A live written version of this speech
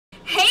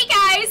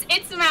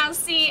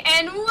Mousie,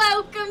 and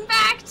welcome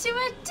back to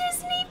a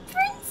Disney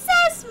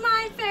Princess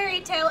My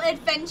Fairytale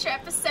Adventure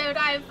episode.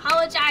 I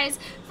apologize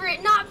for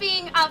it not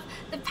being up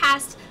the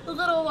past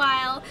little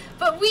while,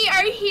 but we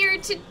are here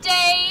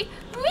today.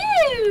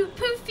 Woo!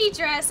 Poofy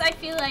dress. I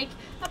feel like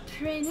a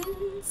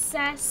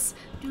princess.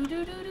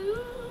 Doo-doo-doo-doo.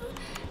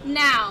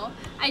 Now,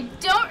 I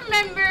don't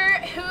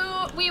remember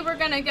who we were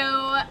gonna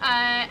go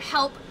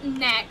help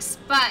next,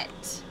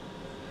 but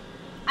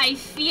I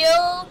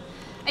feel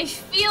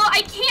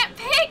I can't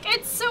pick.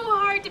 It's so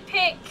hard to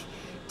pick.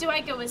 Do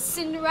I go with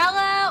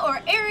Cinderella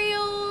or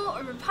Ariel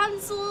or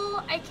Rapunzel?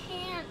 I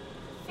can't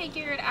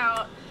figure it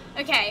out.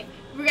 Okay,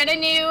 we're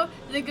gonna do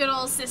the good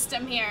old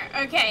system here.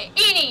 Okay,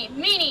 eeny,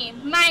 meeny,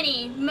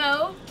 miny,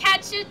 mo,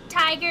 catch a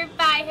tiger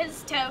by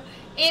his toe.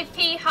 If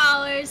he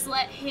hollers,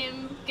 let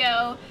him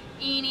go.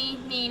 Eeny,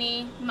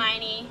 meeny,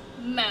 miny,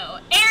 mo.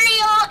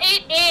 Ariel,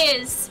 it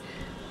is.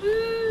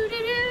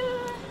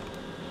 Woo-doo-doo.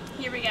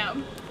 Here we go.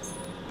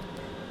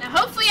 Now,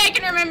 hopefully I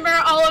can remember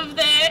all of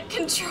the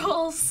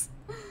controls.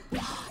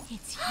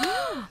 It's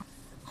you!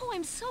 Oh,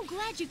 I'm so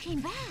glad you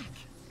came back.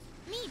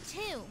 Me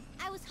too.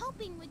 I was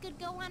hoping we could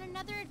go on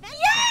another adventure.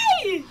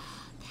 Yay!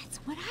 That's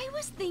what I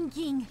was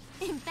thinking.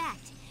 In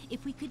fact,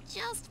 if we could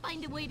just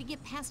find a way to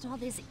get past all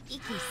this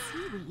icky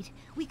seaweed,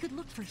 we could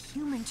look for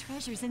human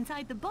treasures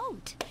inside the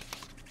boat.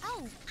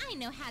 Oh, I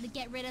know how to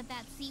get rid of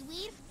that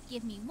seaweed.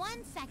 Give me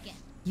 1 second.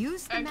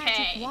 Use the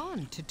magic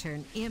wand to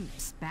turn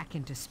imps back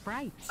into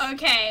sprites.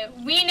 Okay,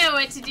 we know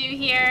what to do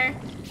here.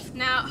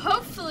 Now,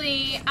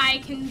 hopefully I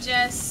can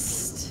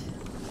just...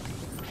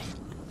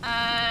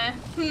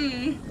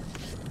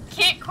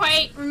 Can't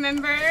quite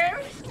remember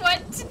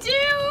what to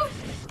do.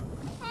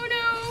 Oh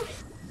no.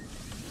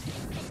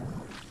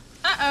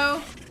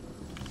 Uh-oh.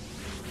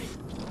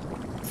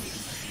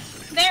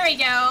 There we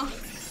go.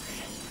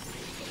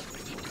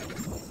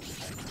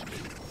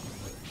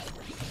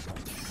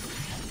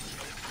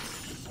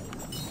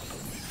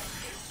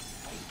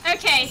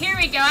 Okay, here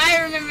we go.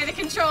 I remember the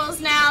controls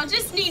now.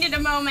 Just needed a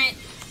moment.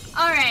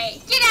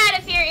 Alright, get out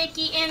of here,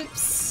 icky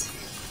imps.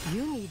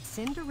 You need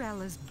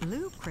Cinderella's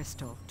blue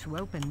crystal to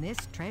open this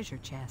treasure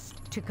chest.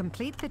 To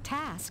complete the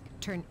task,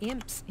 turn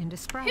imps into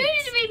sprites. Who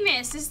did we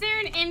miss? Is there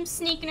an imp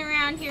sneaking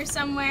around here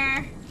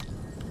somewhere?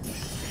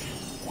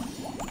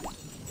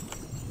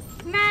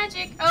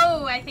 Magic.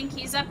 Oh, I think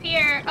he's up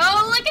here.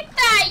 Oh, look at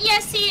that.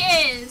 Yes, he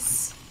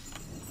is.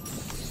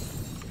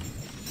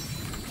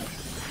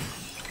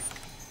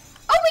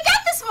 Oh, we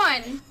got this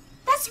one.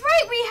 That's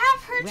right. We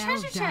have her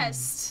treasure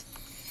chest.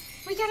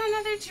 We got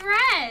another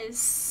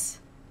dress.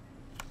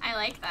 I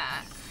like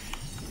that.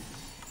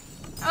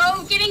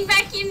 Oh, getting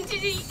back into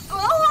the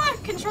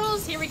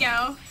controls. Here we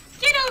go.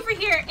 Get over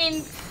here,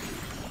 imp.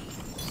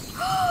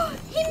 Oh,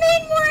 he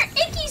made more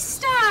icky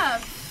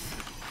stuff.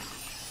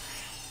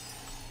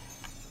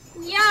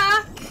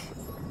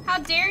 Yuck. How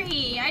dare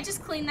he? I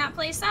just cleaned that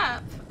place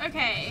up.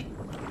 Okay.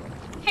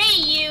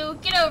 Hey, you.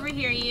 Get over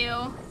here,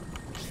 you.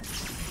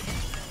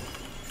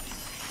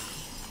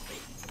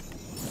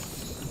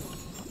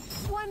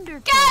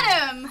 Wonderful. Got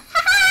him!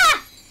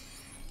 Ha-ha!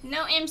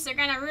 No imps are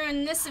gonna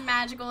ruin this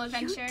magical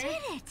adventure. You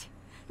did it!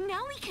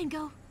 Now we can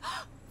go...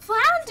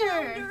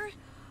 Flounder! Flounder!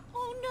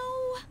 Oh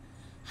no!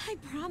 I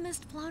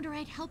promised Flounder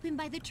I'd help him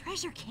by the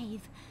treasure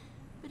cave.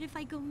 But if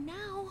I go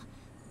now,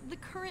 the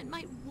current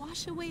might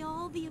wash away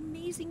all the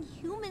amazing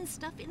human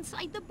stuff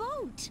inside the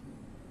boat.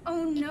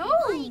 Oh no!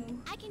 If you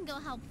like, I can go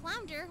help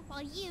Flounder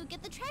while you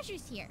get the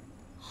treasures here.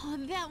 Oh,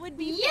 that would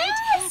be Yes!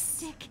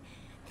 fantastic!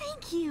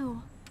 Thank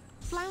you!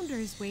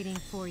 Flounder's waiting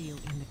for you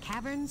in the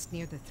caverns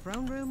near the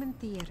throne room and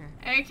theater.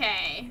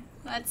 Okay,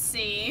 let's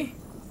see.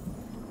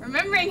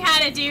 Remembering how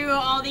to do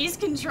all these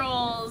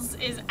controls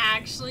is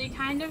actually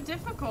kind of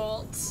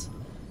difficult.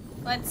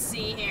 Let's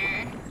see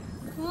here.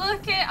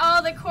 Look at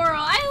all the coral.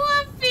 I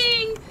love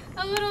being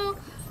a little...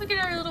 Look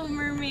at our little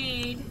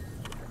mermaid.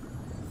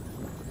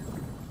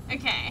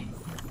 Okay.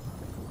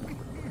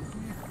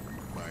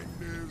 My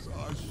ears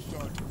are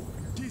shut.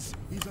 This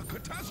is a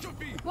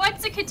catastrophe.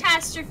 What's a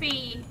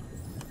catastrophe?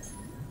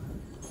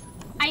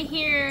 I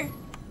hear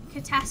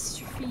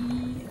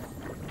catastrophe.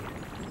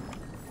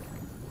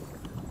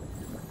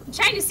 I'm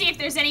trying to see if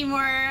there's any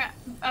more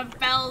of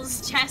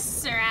Belle's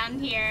chests around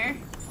here.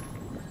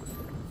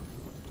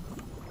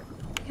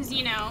 Because,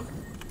 you know,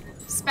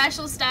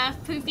 special stuff,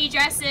 poofy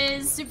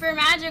dresses, super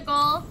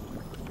magical.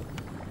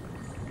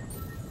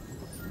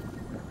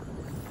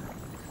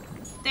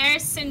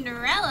 There's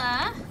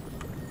Cinderella.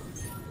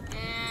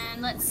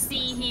 And let's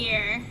see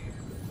here.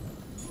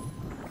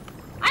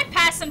 I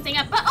passed something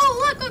up, but oh,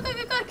 look.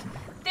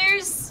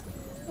 There's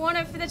one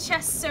of the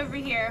chests over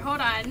here. Hold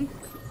on.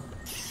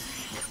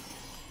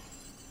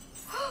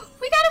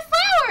 We got a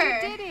flower!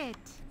 You did it!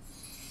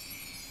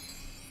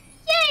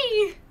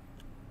 Yay!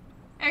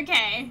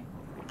 Okay.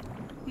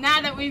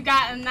 Now that we've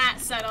gotten that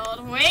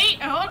settled.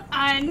 Wait, hold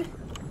on.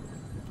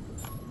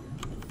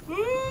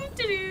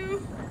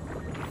 Ooh-doo-doo.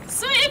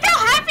 So look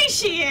how happy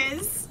she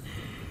is.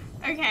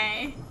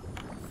 Okay.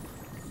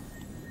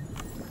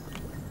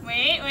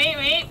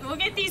 Wait. We'll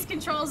get these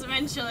controls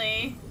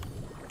eventually.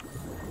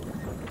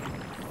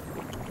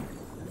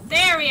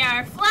 There we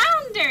are,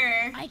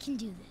 Flounder! I can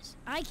do this.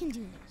 I can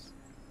do this.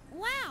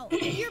 Wow,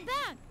 you're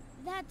back.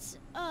 That's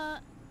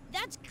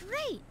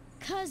great.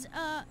 'Cause,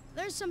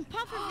 there's some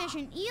pufferfish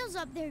and eels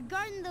up there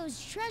guarding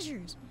those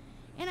treasures.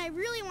 And I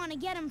really want to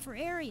get them for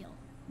Ariel.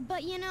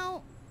 But, you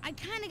know, I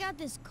kind of got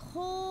this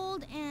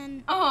cold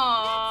and...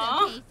 Aww.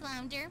 That's okay,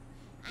 Flounder.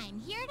 I'm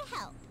here to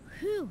help.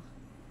 Whew.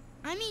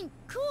 I mean,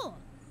 cool.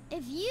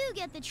 If you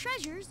get the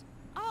treasures,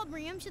 I'll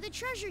bring them to the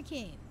treasure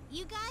cave.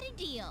 You got a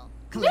deal.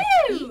 Collect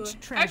Woo! each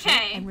treasure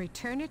Okay. and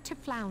return it to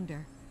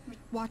Flounder.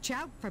 Watch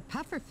out for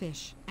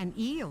pufferfish and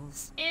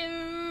eels.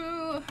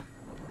 Ew.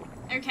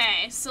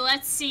 Okay, so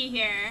let's see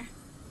here.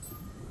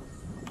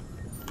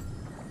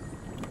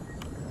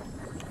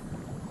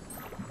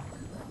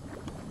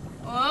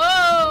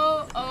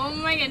 Oh, oh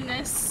my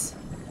goodness.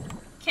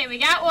 Okay, we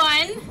got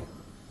one.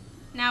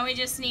 Now we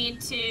just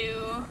need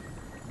to...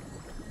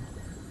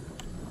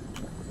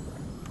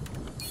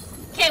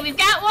 Okay, we've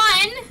got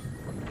one.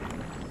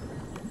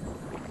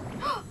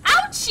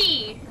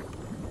 Ouchie!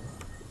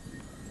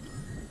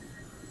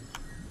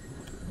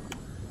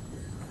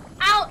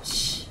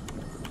 Ouch!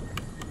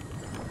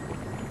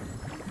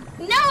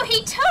 No,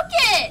 he took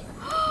it!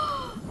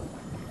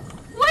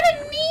 What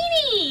a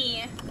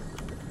meanie!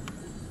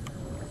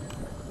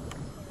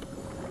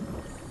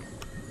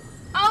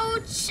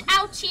 Ouch!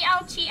 Ouchie,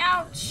 ouchie,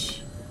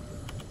 ouch!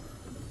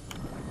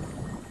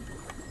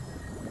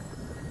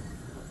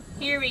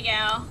 Here we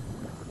go.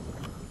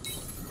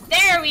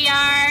 There we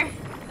are!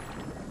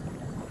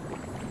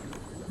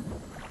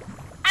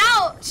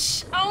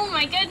 Ouch! Oh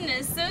my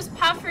goodness, those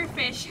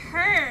pufferfish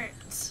hurt.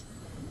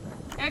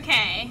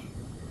 Okay.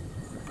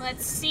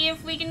 Let's see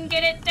if we can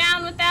get it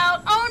down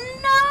without... Oh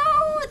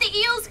no! The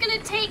eel's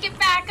gonna take it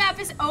back up.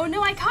 Oh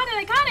no, I caught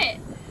it!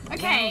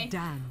 Okay. Well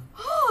done.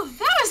 Oh,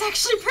 that was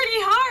actually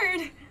pretty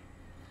hard.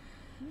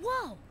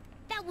 Whoa,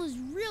 that was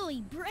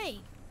really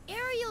brave.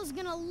 Ariel's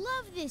gonna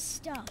love this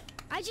stuff.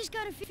 I just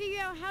gotta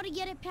figure out how to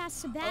get it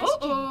past Sebastian.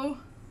 Uh-oh.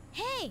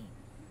 Hey,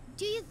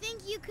 do you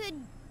think you could,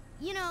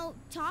 you know,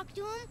 talk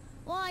to him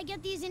while I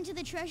get these into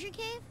the treasure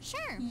cave?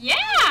 Sure. Yeah!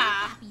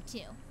 Happy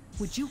to.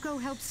 Would you go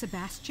help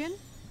Sebastian?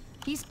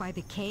 He's by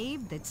the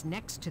cave that's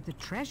next to the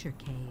treasure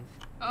cave.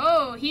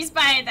 Oh, he's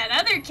by that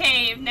other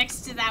cave,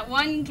 next to that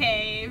one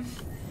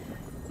cave.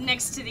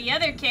 Next to the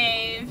other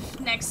cave,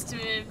 next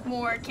to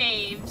more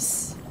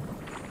caves.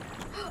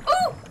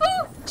 Ooh,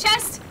 ooh,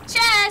 chest,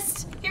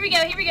 chest. Here we go,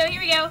 here we go,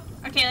 here we go.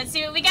 Okay, let's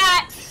see what we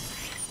got.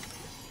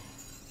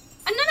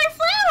 Another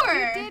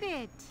flower. You did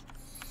it!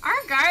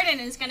 Our garden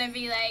is gonna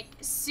be like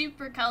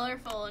super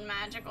colorful and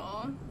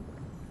magical.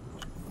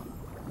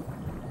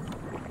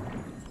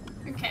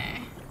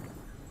 Okay.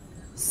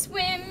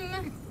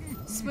 Swim,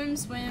 swim, My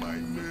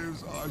swim.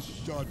 nerves are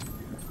shot.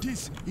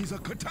 This is a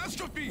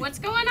catastrophe. What's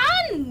going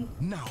on?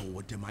 Now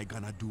what am I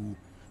gonna do?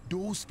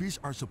 Those fish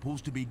are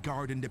supposed to be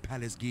guarding the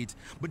palace gates,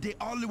 but they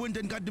all went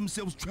and got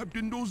themselves trapped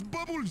in those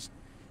bubbles.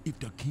 If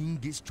the king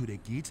gets to the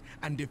gates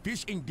and the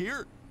fish ain't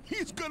there,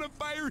 he's gonna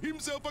fire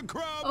himself a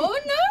crab. Oh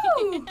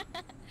no!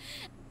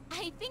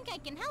 I think I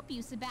can help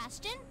you,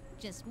 Sebastian.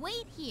 Just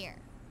wait here.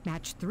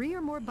 Match 3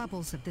 or more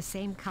bubbles of the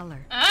same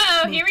color.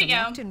 Uh-oh, Move here we the go.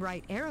 left and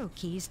right arrow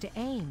keys to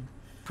aim.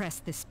 Press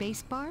the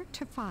space bar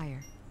to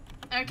fire.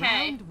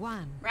 Okay. Round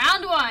 1.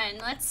 Round 1.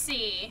 Let's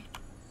see.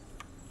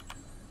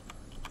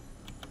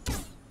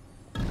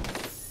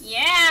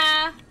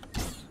 Yeah.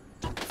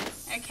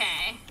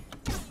 Okay.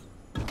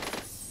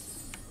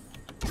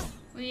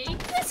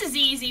 This is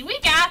easy. We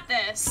got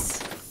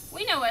this.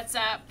 We know what's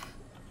up.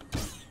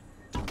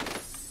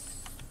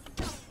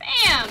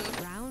 Bam!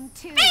 Round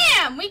 2.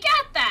 Bam! We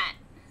got that.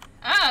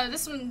 Oh,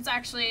 this one's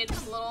actually a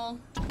little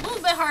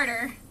bit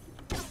harder.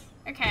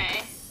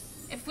 Okay.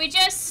 If we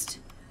just...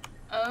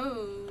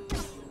 Oh.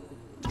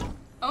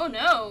 Oh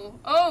no.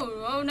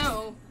 Oh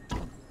no.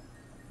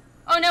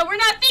 Oh no, we're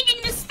not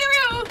thinking this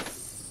through!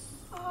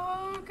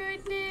 Oh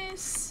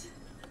goodness.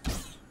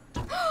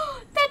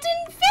 That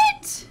didn't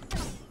fit!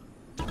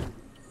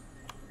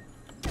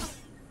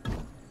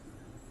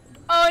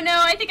 Oh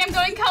no, I think I'm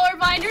going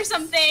colorblind or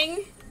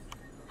something.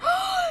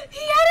 He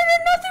added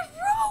another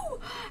row!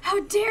 How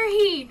dare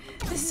he!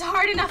 This is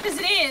hard enough as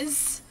it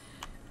is.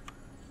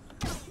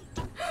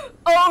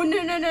 Oh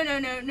no no no no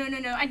no no no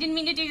no! I didn't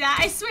mean to do that.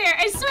 I swear!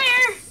 I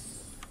swear!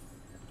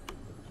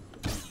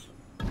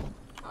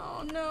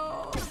 Oh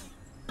no!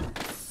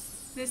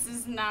 This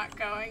is not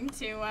going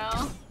too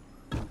well.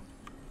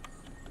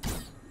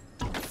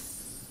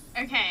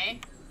 Okay,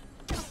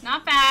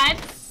 not bad.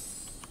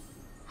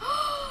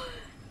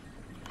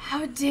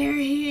 How dare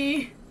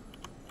he!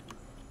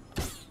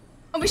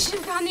 Oh, we should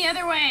have gone the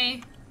other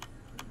way.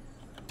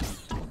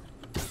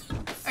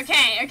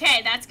 Okay,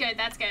 okay, that's good,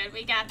 that's good.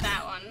 We got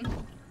that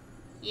one.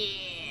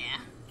 Yeah.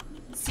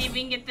 Let's see if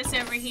we can get this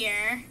over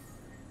here.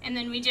 And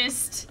then we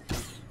just...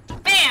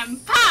 Bam!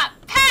 Pop!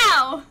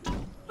 Pow!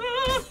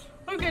 Oh,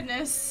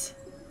 goodness.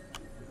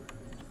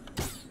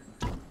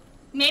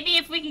 Maybe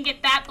if we can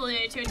get that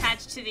blue to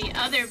attach to the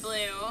other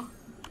blue.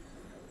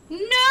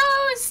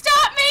 No!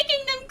 Stop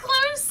making them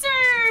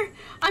closer!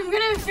 I'm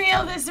gonna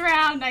fail this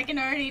round, I can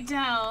already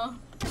tell.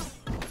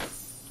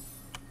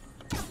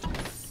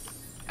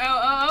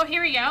 Oh,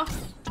 here we go.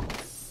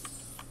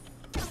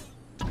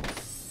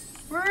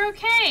 We're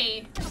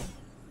okay.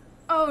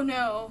 Oh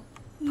no.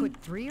 Put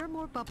 3 or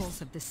more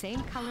bubbles of the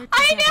same color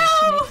I together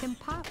know! to make them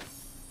pop.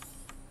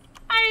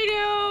 I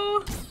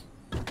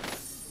know.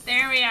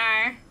 There we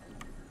are.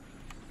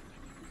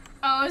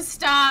 Oh,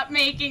 stop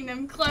making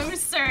them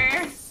closer.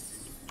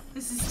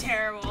 This is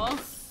terrible.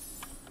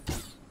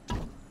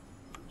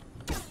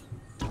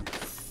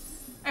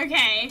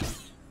 Okay.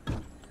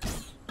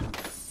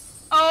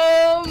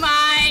 Oh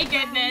my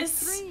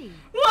goodness. Round 3.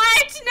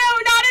 What? No,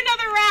 not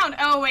another round.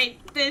 Oh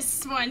wait,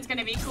 this one's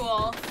gonna be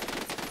cool.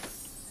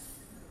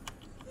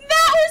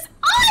 That was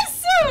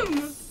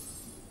awesome!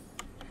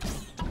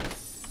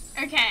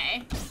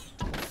 Okay.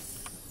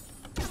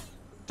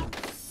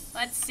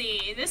 Let's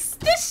see. This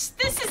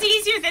is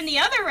easier than the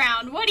other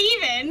round. What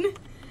even?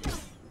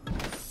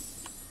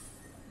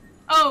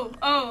 Oh,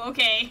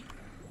 okay.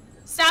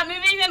 Stop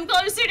moving them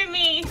closer to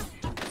me.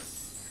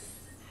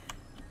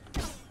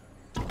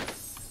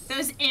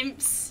 Those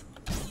imps.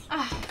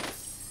 Ugh.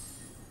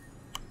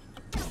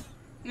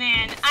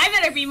 Man, I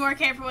better be more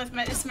careful with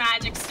this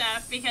magic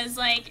stuff because,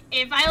 like,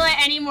 if I let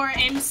any more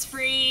imps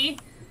free,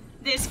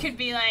 this could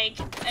be, like,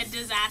 a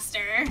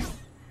disaster.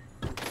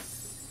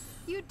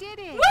 You did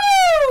it!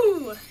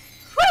 Woo!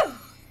 Woo!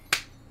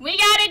 We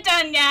got it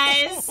done,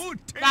 guys. Oh,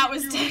 That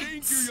was thank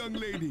tense. you, young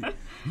lady.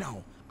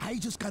 Now, I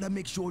just gotta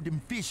make sure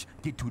them fish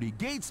get to the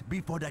gates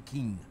before the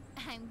king.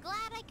 I'm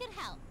glad I could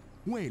help.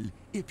 Well,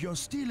 if you're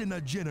still in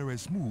a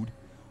generous mood,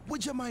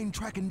 would you mind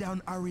tracking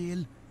down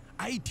Ariel?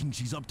 I think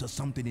she's up to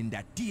something in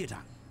that theater.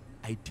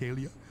 I tell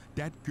you,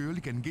 that girl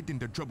can get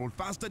into trouble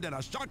faster than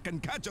a shark can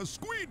catch a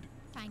squid.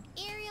 Find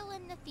Ariel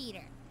in the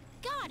theater.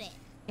 Got it.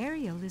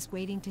 Ariel is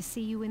waiting to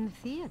see you in the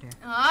theater.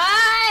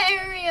 Ah,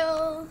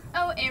 Ariel.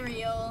 Oh,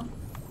 Ariel.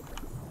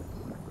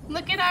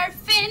 Look at our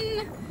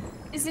fin.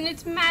 Isn't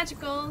it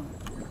magical?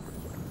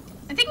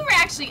 I think we're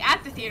actually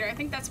at the theater. I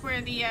think that's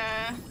where the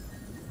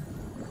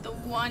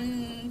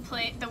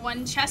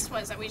one chest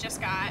was that we just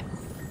got.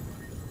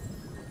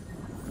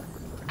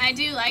 I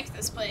do like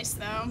this place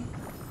though.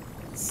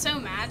 It's so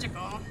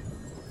magical.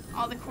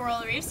 All the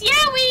coral reefs. Yeah,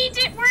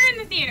 we're in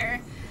the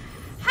theater.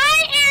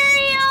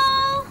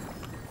 Hi, Ariel!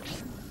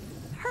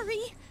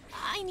 Hurry!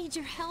 I need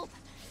your help.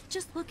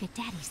 Just look at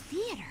Daddy's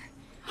theater.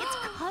 It's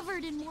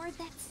covered in more of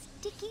that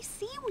sticky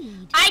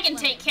seaweed. I can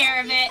take care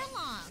of it. For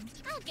long.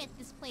 I'll get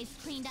this place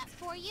cleaned up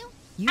for you.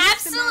 Use the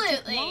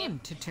Absolutely. magic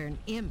wand to turn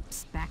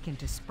imps back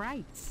into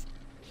sprites.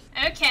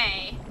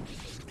 Okay.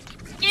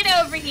 Get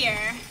over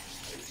here.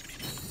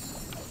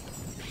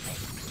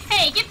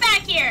 Hey, get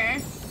back here.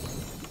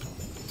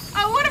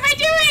 Oh, what am I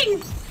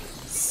doing?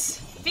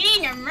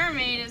 Being a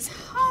mermaid is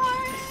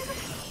hard.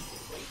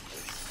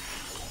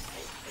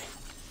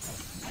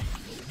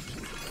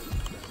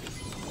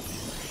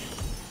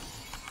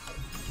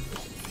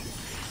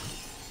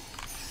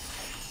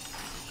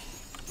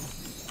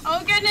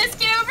 Oh goodness,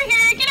 get over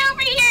here, get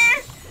over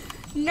here.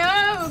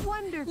 No.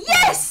 Wonderful.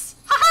 Yes!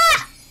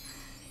 Haha!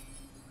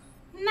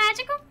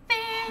 Magical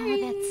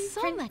fairy. Oh, that's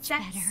so much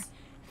princess. better.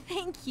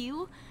 Thank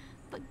you.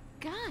 But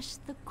gosh,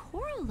 the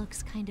coral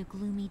looks kind of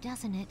gloomy,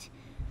 doesn't it?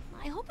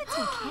 I hope it's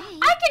okay.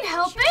 I can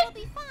help Sure, it. it'll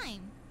be fine.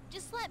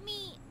 Just let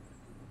me,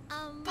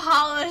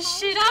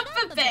 Polish it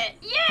up a bit.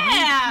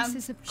 Yeah. Find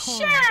pieces of coral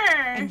Sure.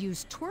 and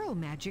use twirl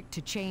magic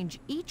to change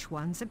each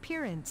one's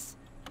appearance.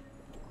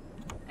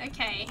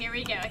 Okay, here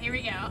we go, here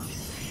we go.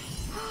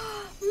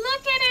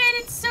 Look at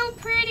it, it's so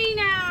pretty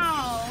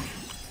now.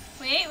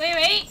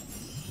 Wait.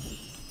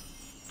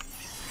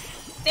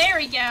 There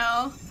we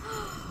go.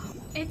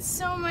 It's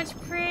so much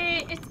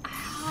pretty.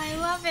 Oh, I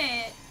love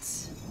it.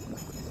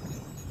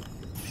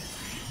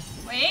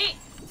 Wait.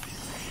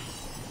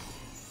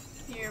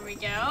 Here we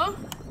go.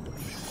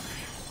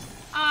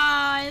 Oh,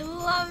 I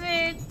love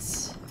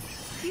it.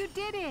 You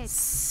did it!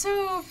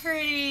 So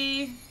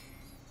pretty.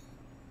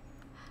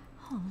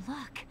 Oh,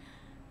 look.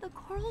 The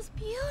coral's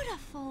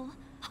beautiful.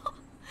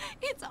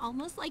 It's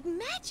almost like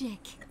magic.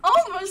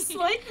 Almost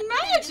like I'm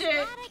magic.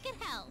 glad I could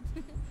help.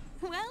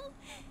 Well,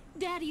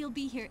 Daddy'll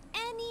be here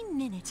any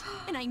minute,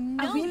 and I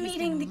know Are we he's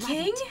meeting the gonna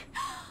love king? it.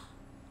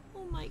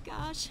 Oh my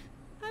gosh.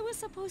 I was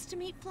supposed to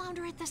meet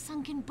Flounder at the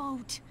sunken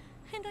boat,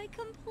 and I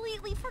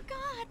completely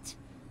forgot.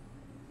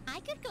 I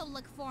could go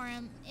look for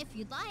him if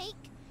you'd like.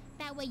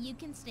 That way you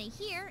can stay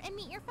here and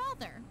meet your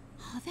father.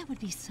 Oh, that would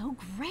be so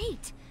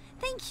great.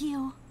 Thank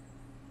you.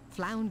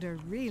 Flounder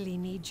really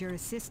needs your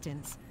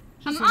assistance.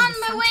 I'm He's on in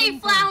the my way, sunken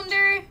boat.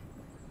 Flounder.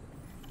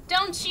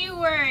 Don't you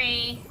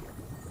worry.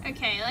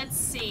 Okay, let's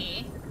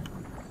see.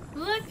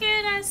 Look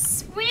at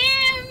us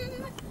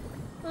swim.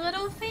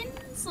 Little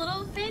fins,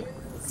 little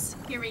fins.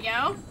 Here we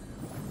go.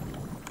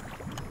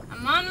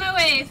 I'm on my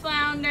way,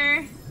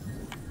 Flounder.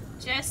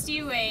 Just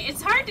you wait.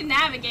 It's hard to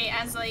navigate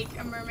as like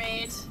a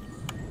mermaid.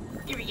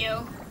 Here we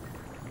go.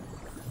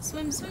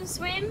 Swim, swim,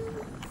 swim.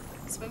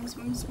 Swim,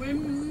 swim,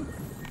 swim.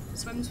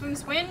 Swim, swim,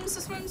 swim. So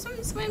swim,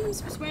 swim, swim,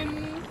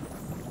 swim.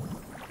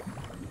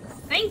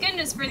 Thank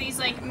goodness for these,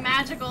 like,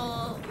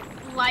 magical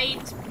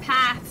light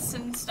paths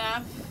and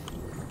stuff.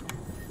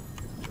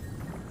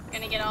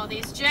 Gonna get all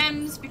these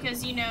gems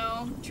because, you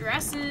know,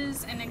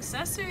 dresses and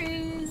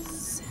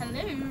accessories.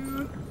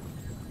 Hello.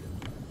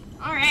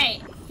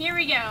 Alright, here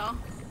we go.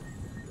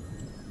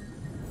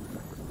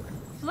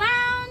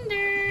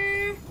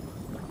 Flounder!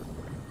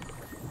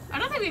 I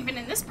don't think we've been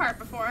in this part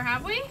before,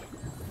 have we?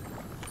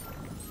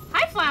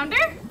 Hi,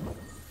 Flounder!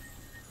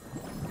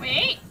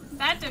 Wait,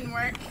 that didn't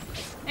work.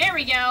 There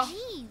we go.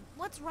 Gee,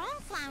 what's wrong,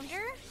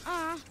 Flounder?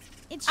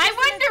 It's I just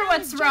that wonder found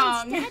what's a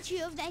giant wrong.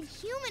 statue of that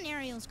human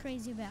Ariel's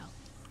crazy about.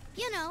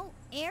 You know,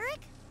 Eric?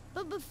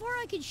 But before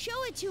I could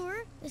show it to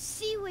her, the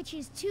sea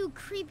witch's two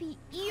creepy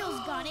eels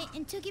got it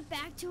and took it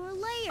back to her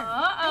lair.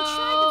 I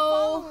tried to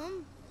follow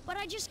them, but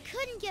I just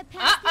couldn't get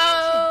past the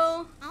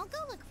entrance. I'll go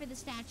look for the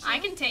statue. I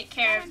can take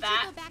care Why of don't you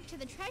that. go back to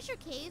the treasure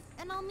cave,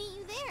 and I'll meet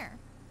you there.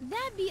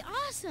 That'd be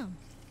awesome.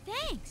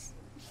 Thanks.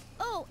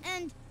 Oh,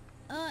 and,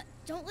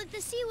 don't let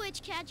the sea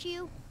witch catch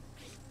you.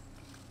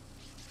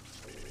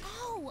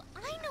 Oh,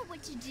 I know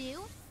what to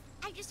do.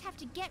 I just have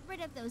to get rid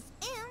of those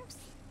imps.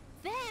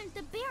 Then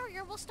the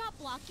barrier will stop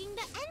blocking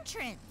the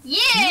entrance.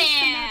 Use the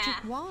Yeah!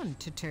 magic wand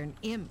to turn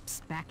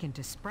imps back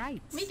into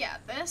sprites. We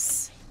got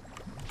this.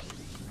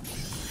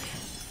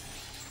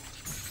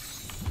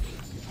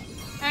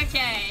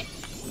 Okay.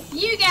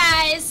 You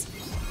guys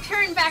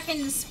turn back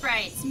into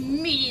sprites.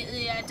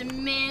 Immediately, I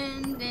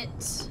demand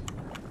it.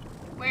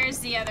 Where's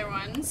the other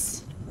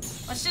ones?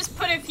 Let's just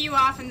put a few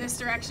off in this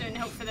direction and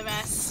hope for the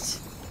best.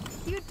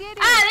 You did it!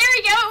 Ah, there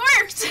we go,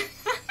 it worked!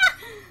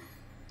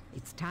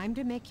 It's time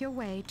to make your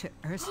way to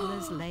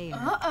Ursula's lair.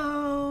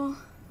 Uh-oh.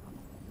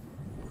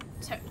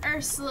 To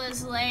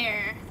Ursula's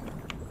lair.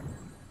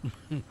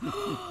 No,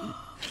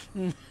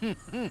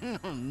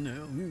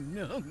 no,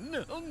 no,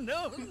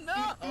 no,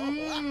 no.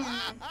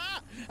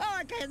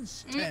 I can't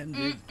stand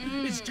it.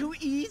 It's too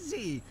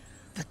easy.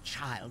 The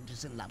child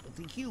is in love with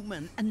a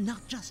human, and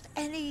not just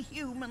any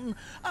human.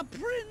 A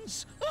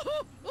prince.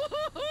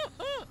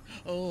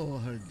 Oh,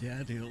 her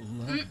daddy'll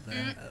love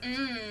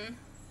that.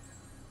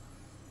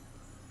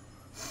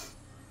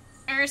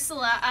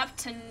 Ursula up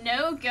to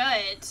no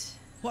good.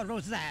 What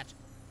was that?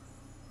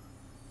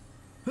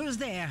 Who's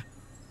there?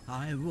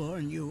 I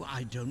warn you,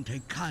 I don't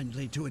take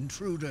kindly to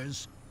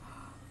intruders.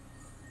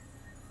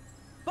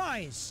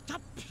 Boys,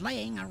 stop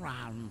playing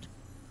around.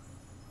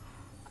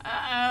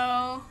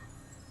 Uh-oh.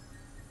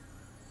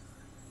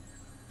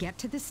 Get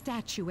to the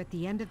statue at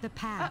the end of the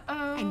path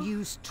Uh-oh. and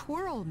use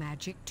twirl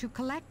magic to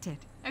collect it.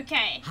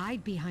 Okay.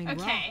 Hide behind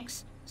Okay.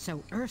 rocks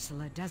so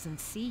Ursula doesn't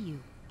see you.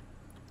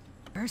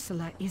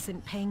 Ursula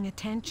isn't paying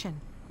attention.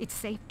 It's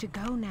safe to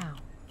go now.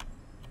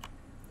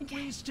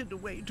 Wasted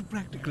away to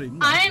practically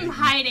nothing. I'm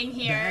hiding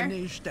here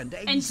Banished and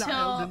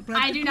exiled until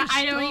and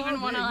I don't even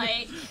want to,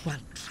 like... While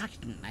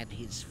Triton and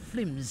his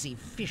flimsy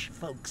fish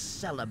folks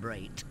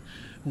celebrate.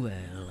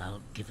 Well,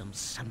 I'll give them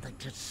something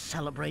to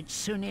celebrate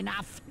soon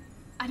enough.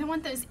 I don't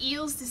want those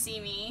eels to see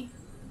me.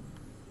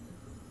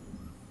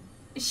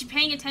 Is she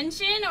paying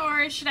attention,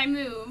 or should I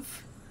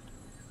move?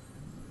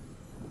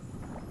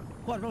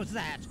 What was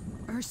that?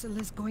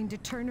 Ursula's going to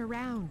turn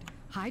around.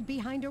 Hide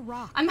behind a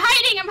rock. I'm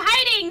hiding! I'm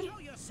hiding! Show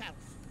yourself.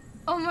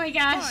 Oh my Boys,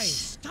 gosh.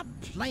 stop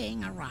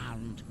playing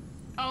around.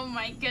 Oh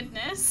my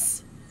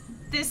goodness.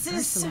 This is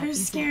Ursula so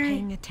isn't scary.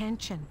 paying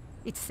attention.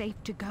 It's safe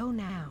to go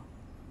now.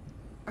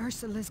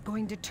 Ursula's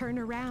going to turn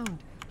around.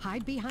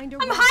 Hide behind a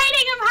I'm rock.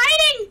 hiding! I'm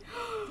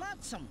hiding!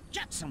 Flotsam,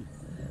 Jetsam.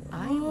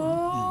 I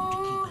want you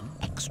to keep an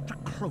extra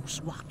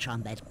close watch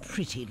on that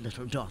pretty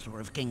little daughter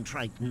of King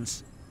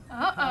Triton's.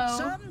 Uh-oh.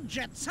 Flotsam,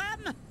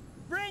 Jetsam,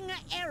 bring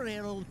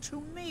Ariel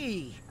to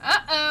me.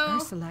 Uh-oh.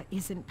 Ursula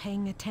isn't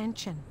paying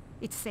attention.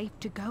 It's safe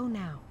to go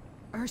now.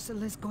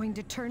 Ursula's going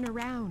to turn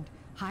around.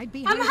 Hide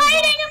behind I'm a rock.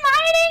 hiding! I'm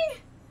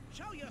hiding!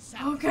 Show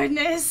yourself. Oh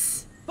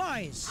goodness.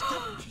 Boys,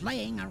 stop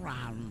playing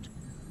around.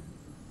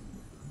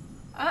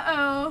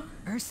 Uh-oh.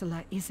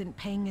 Ursula isn't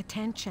paying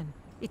attention.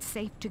 It's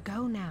safe to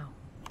go now.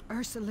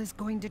 Ursula's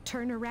going to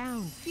turn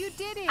around. You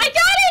did it! I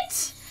got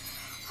it!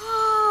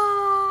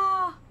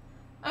 Oh.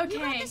 You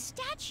got Okay. the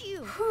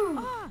statue. Whew.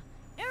 Ah,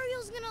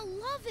 Ariel's gonna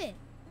love it.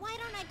 Why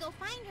don't I go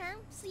find her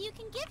so you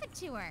can give it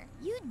to her?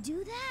 You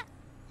do that?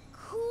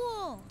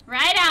 Cool.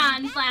 Right on, Back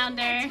in no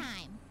Flounder.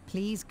 time.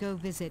 Please go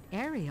visit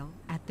Ariel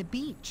at the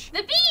beach.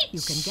 The beach!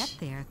 You can get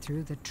there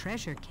through the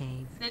treasure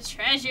cave. The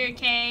treasure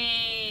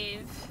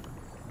cave.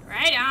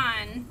 Right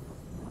on.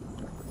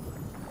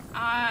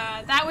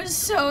 That was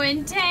so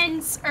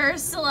intense,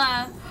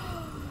 Ursula.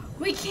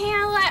 We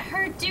can't let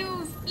her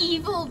do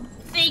evil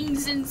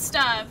things and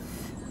stuff.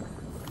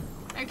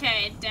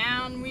 Okay,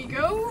 down we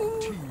go.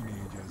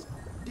 Teenagers,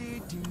 they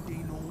think they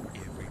know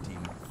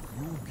everything.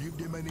 You give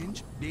them an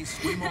inch, they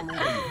swim all over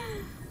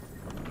you.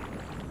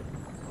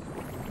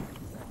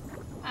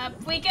 Up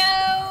we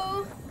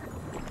go.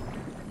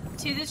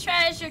 To the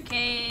treasure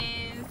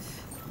cave.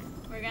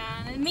 We're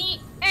gonna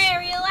meet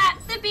Ariel at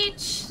the beach.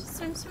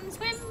 Swim, swim,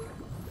 swim.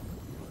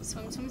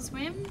 Swim, swim,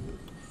 swim.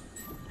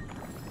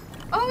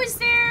 Oh, is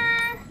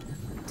there...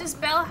 Does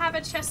Belle have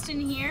a chest in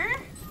here?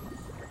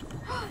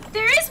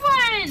 There is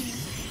one!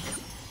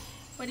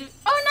 What do,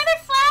 oh, another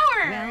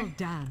flower! Well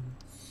done.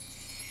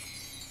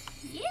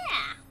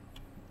 Yeah.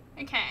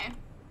 Okay.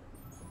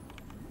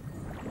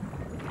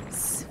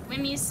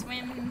 Swimmy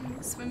swim,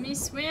 swimmy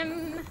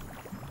swim.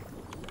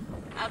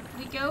 Up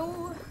we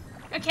go.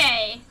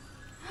 Okay.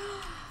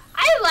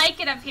 I like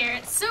it up here.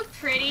 It's so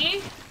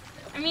pretty.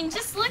 I mean,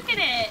 just look at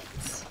it.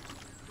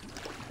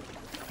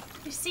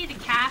 You see the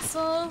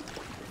castle?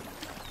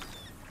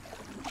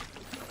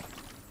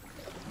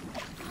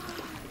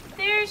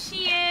 There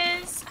she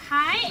is.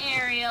 Hi,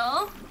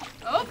 Ariel.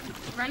 Oh,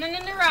 running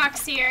into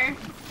rocks here.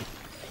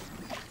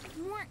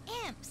 More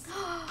imps.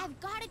 I've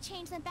got to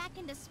change them back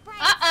into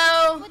sprites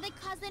Uh-oh. before they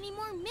cause any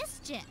more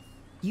mischief.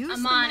 Use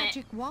I'm the on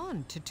magic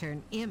wand to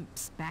turn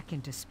imps back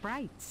into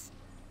sprites.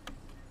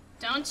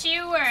 Don't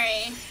you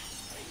worry.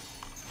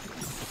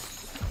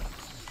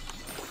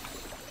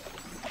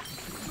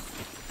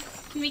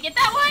 Can we get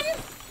that one?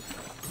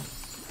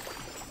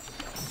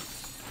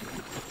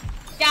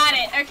 Got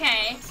it,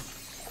 okay.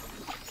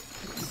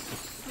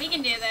 We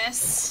can do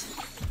this.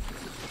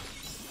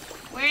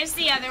 Where's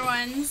the other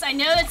ones? I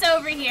know it's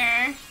over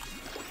here.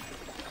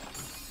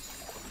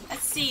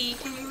 Let's see,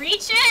 can we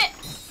reach it?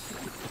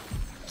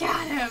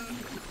 Got him.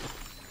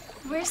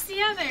 Where's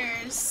the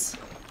others?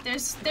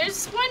 There's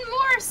one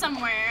more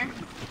somewhere.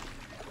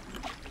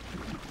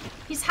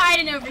 He's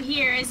hiding over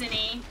here, isn't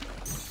he?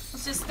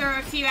 Let's just throw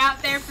a few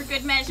out there for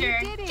good measure.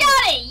 You did it.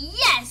 Got it!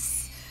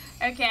 Yes!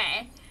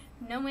 Okay.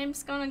 No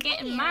imp's gonna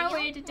get in my Ariel,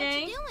 way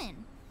today. What you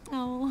doing?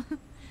 Oh,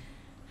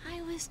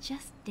 I was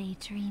just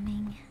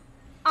daydreaming.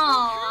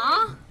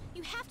 Aww.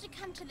 You have to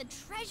come to the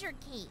treasure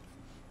cave.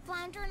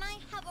 Flounder and I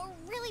have a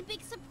really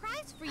big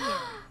surprise for you.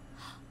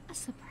 A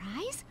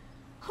surprise?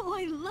 Oh,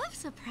 I love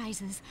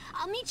surprises.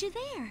 I'll meet you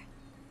there.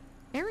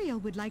 Ariel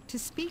would like to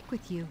speak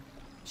with you.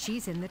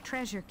 She's in the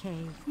treasure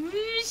cave.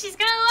 Ooh, she's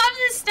gonna love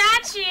this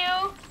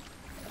statue.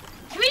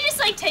 Can we just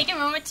like take a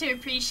moment to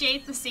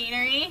appreciate the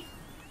scenery?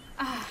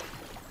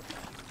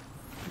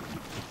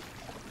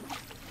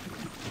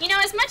 You know,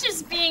 as much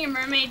as being a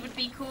mermaid would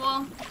be cool,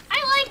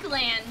 I like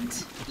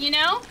land, you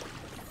know?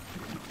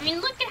 I mean,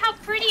 look at how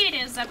pretty it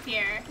is up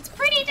here. It's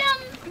pretty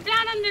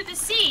down under the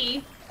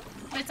sea,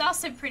 but it's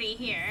also pretty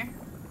here.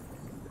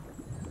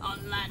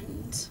 On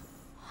land.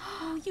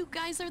 Oh, you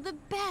guys are the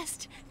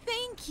best.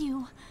 Thank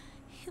you.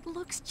 It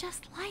looks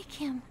just like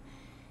him.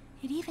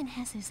 It even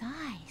has his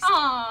eyes.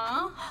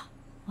 Aww.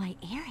 Why,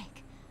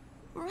 Eric,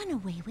 run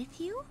away with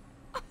you?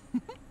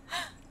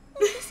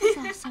 This is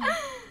also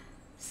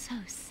so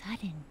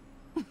sudden.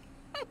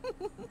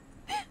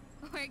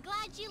 We're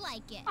glad you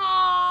like it. Aww.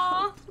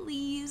 Oh,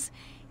 please.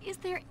 Is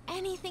there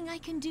anything I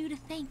can do to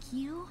thank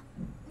you?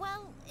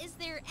 Well, is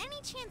there any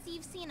chance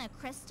you've seen a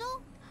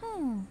crystal?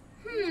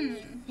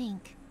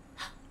 Think.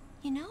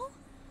 You know,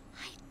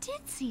 I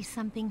did see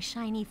something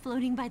shiny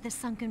floating by the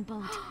sunken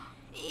boat.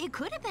 It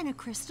could have been a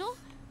crystal.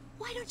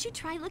 Why don't you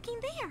try looking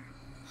there?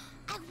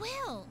 I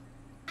will.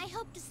 I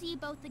hope to see you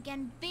both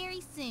again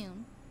very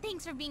soon.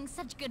 Thanks for being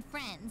such good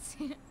friends.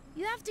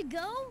 You have to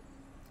go?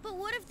 But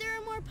what if there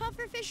are more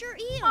pufferfish or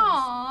eels?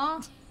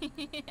 Aww.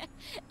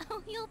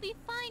 Oh, you'll be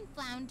fine,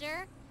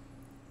 Flounder.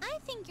 I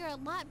think you're a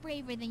lot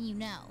braver than you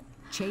know.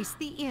 Chase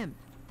the imp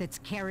that's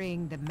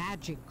carrying the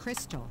magic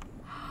crystal.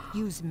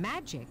 Use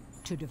magic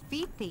to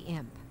defeat the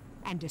imp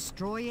and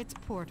destroy its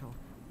portal.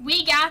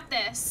 We got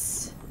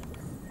this.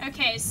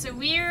 Okay, so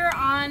we're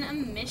on a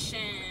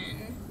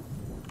mission.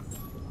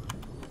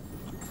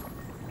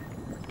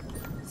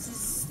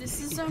 This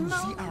is a If you see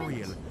moment.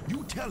 Ariel,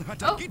 you tell her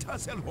to Oh. get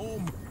herself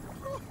home.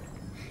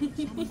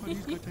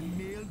 Somebody's got to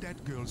nail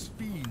that girl's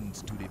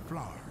fiends to the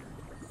floor.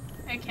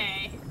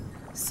 Okay,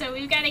 so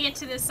we've got to get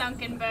to the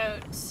sunken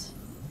boat.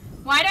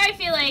 Why do I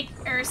feel like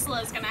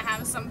Ursula's gonna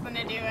have something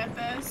to do with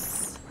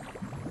this?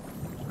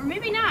 Or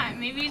maybe not.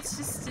 Maybe it's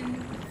just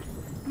an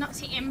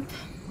naughty imp.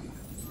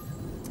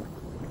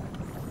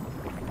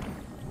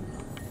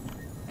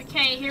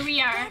 Okay, here we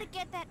are. Gotta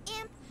get that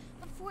imp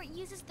before it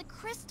uses the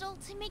crystal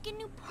to make a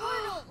new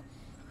portal.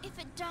 If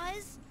it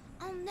does,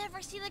 I'll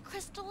never see the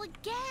crystal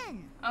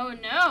again. Oh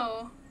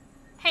no.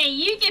 Hey,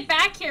 you get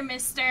back here,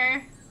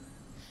 mister.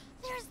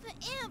 There's the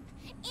imp,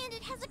 and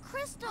it has a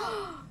crystal.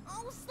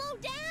 Oh, slow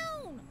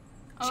down.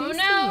 Oh Chase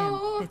the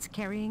no. imp that's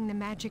carrying the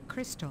magic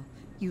crystal.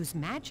 Use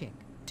magic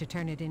to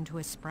turn it into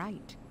a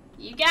sprite.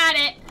 You got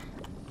it.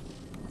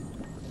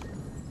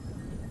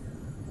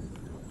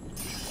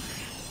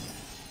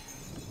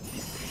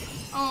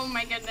 Oh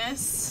my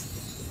goodness.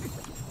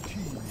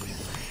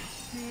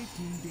 They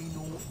think they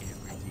know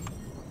everything.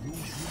 You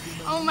give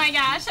them a Oh my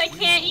gosh, I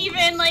can't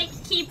even like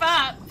keep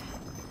up.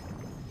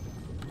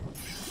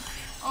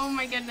 Oh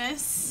my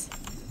goodness.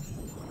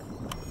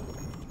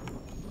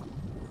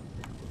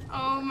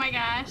 Oh my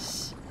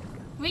gosh.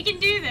 We can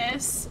do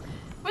this.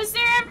 Was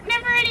there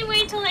never any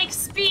way to like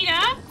speed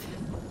up?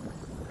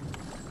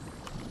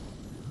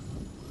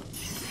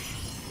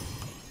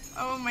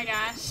 Oh my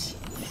gosh.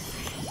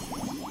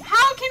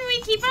 How can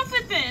we keep up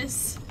with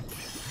this?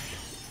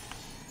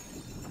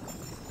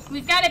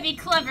 We've got to be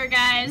clever,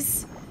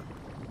 guys.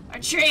 Our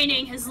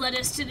training has led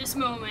us to this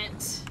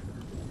moment.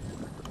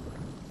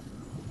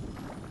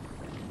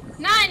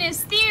 9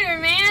 is theater,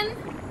 man.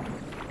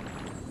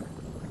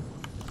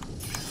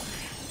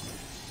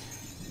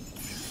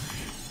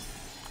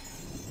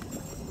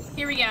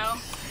 Here we go.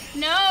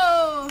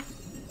 No!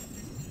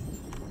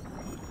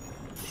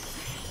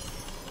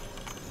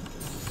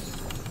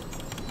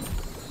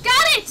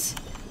 Got it!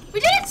 We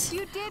did it!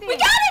 You did it! We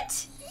got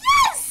it!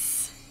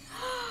 Yes!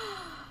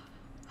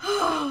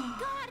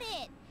 Got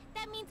it!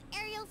 That means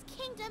Ariel's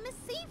kingdom is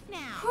safe now.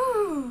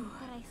 Whew.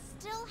 But I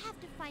still have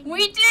to find We more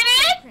did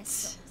fire it!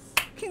 crystals.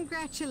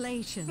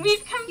 Congratulations. We've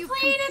You've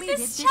completed completed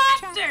this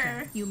chapter.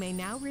 chapter. You may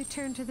now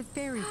return to the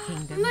fairy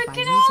kingdom Look by at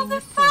using all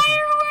the portal.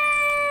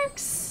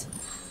 fireworks!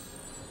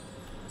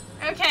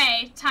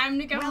 Okay, time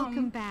to go Welcome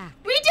home. back.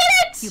 We did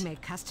it! You may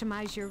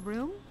customize your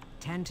room,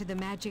 tend to the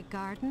magic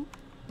garden,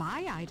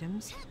 buy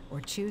items, or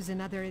choose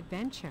another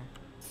adventure.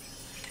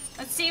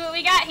 Let's see what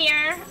we got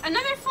here.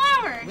 Another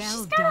flower. Well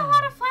She's got a done.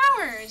 lot of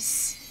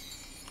flowers,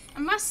 I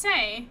must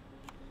say.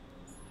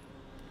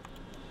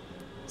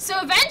 So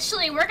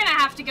eventually we're gonna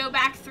have to go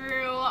back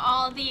through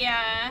all the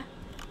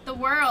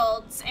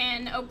worlds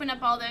and open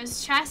up all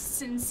those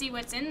chests and see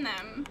what's in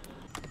them.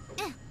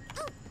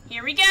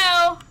 Here we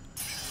go.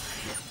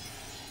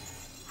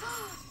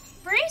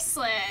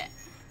 Bracelet.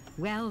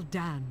 Well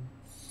done.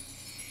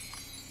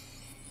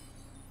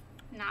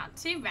 Not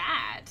too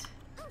bad.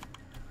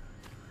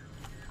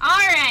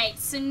 Alright,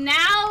 so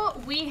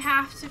now we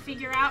have to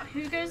figure out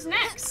who goes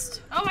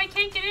next. Oh, I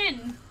can't get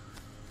in.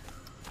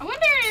 I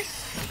wonder if